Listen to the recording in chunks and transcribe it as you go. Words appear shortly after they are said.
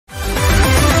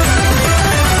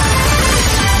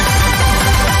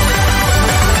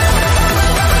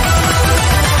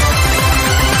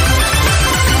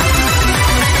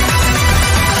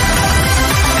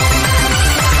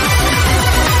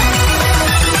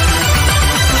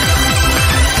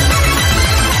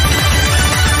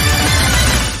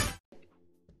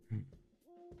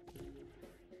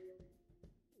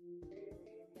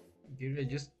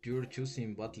just you're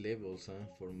choosing what levels,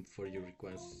 huh, for your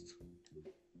request.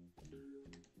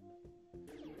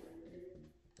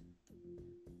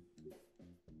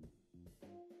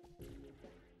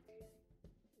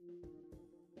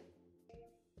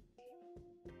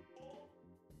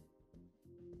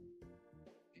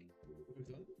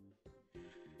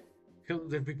 Hello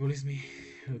there, people. It's me.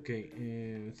 Okay,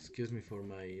 excuse me for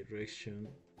my reaction.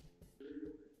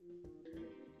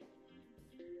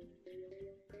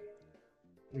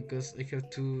 Because I have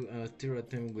to third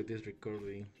attempt with this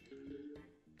recording.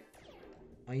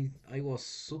 I was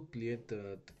so pleased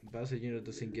that Base Junior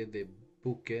doesn't get the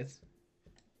bucket,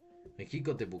 and he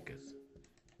got the bucket.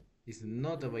 It's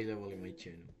not available in my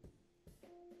channel.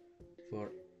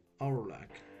 For our luck.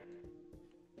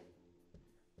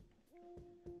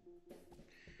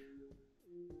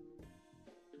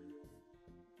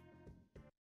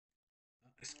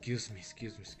 Excuse me,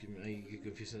 I get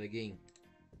confused again.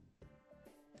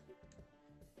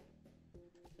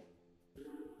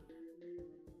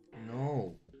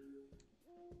 No.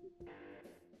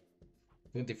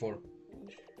 24.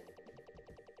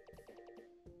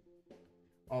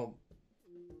 Oh,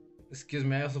 excuse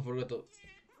me, I also forgot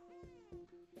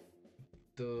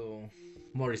to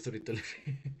more storyteller.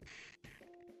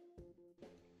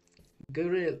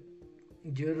 Gabriel,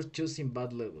 you're choosing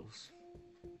bad levels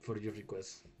for your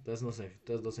request. That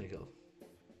doesn't help.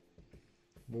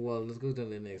 Well, let's go to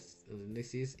the next. The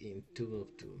next is in Tomb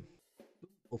of Doom.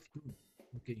 Of Doom.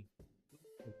 Okay.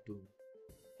 Of Doom.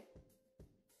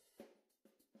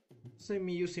 Say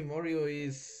me using Mario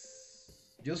is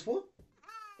useful?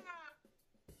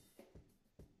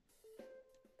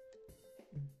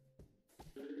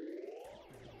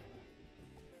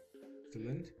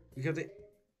 Excellent. We have the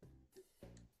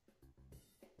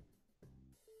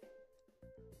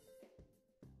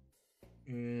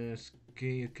yes,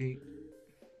 okay.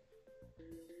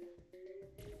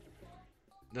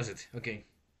 That's it, okay.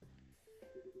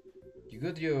 You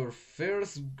got your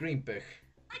first green peg.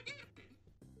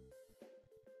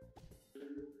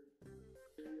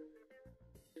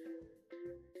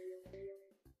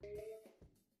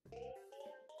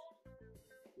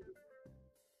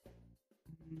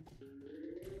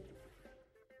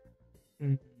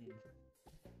 Mm.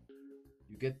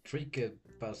 You get tricked,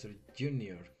 Pastor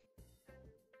Junior.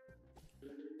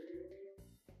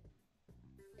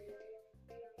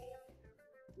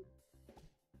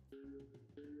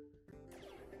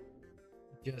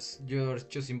 Yes, you're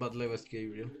choosing bad levels,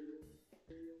 Gabriel.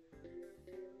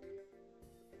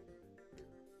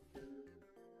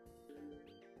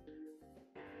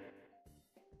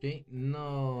 Okay,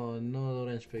 no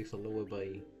orange pegs allowed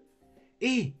by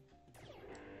E.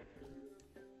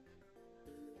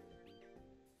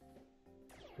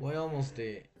 Why almost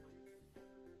the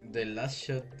last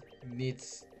shot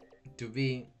needs to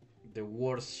be the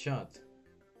worst shot?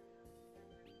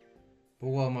 But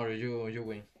well, Mario, you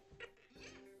win.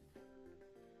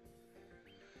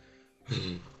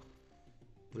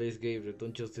 Please, Gabriel,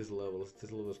 don't choose these levels.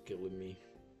 This level is killing me.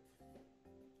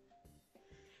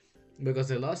 Because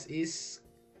the last is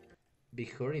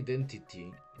Bjorn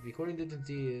identity. Bjorn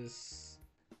identity is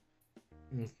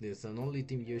this, and only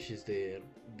Team uses the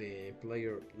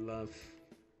player love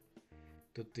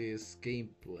to this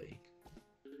gameplay.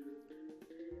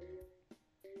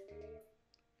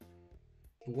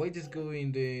 But why this go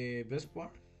in the best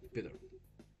part, Peter?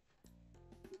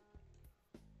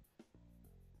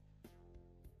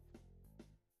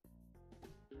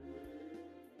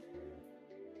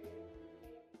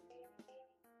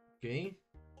 Okay.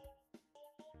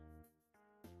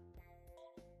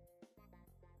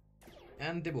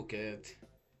 And the bucket.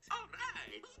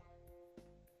 Alright.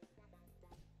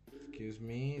 Excuse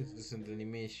me, this isn't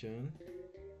animation.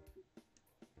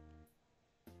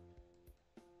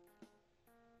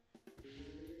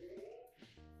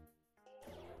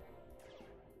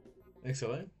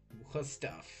 Excellent. Hot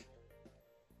stuff.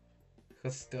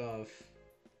 Hot stuff.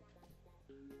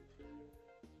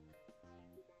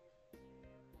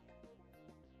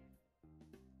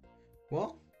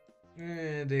 Well,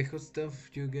 the hot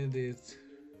stuff you get is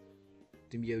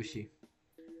Team Yoshi.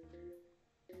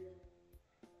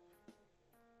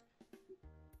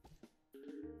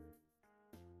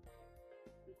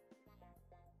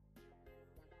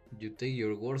 You take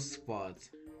your worst spot,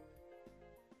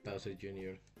 Bowser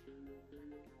Jr.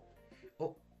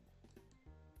 Oh,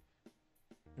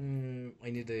 I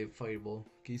need a fireball.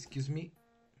 Okay, excuse me.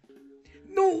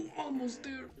 No, almost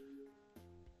there.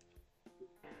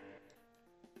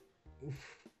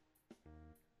 Oof.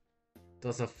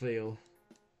 That's a fail.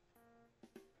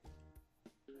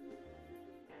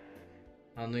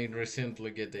 And I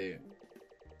recently get the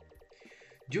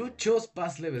You chose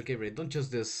past level, Gabriel. Don't choose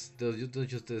this. You don't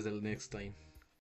choose this the next time.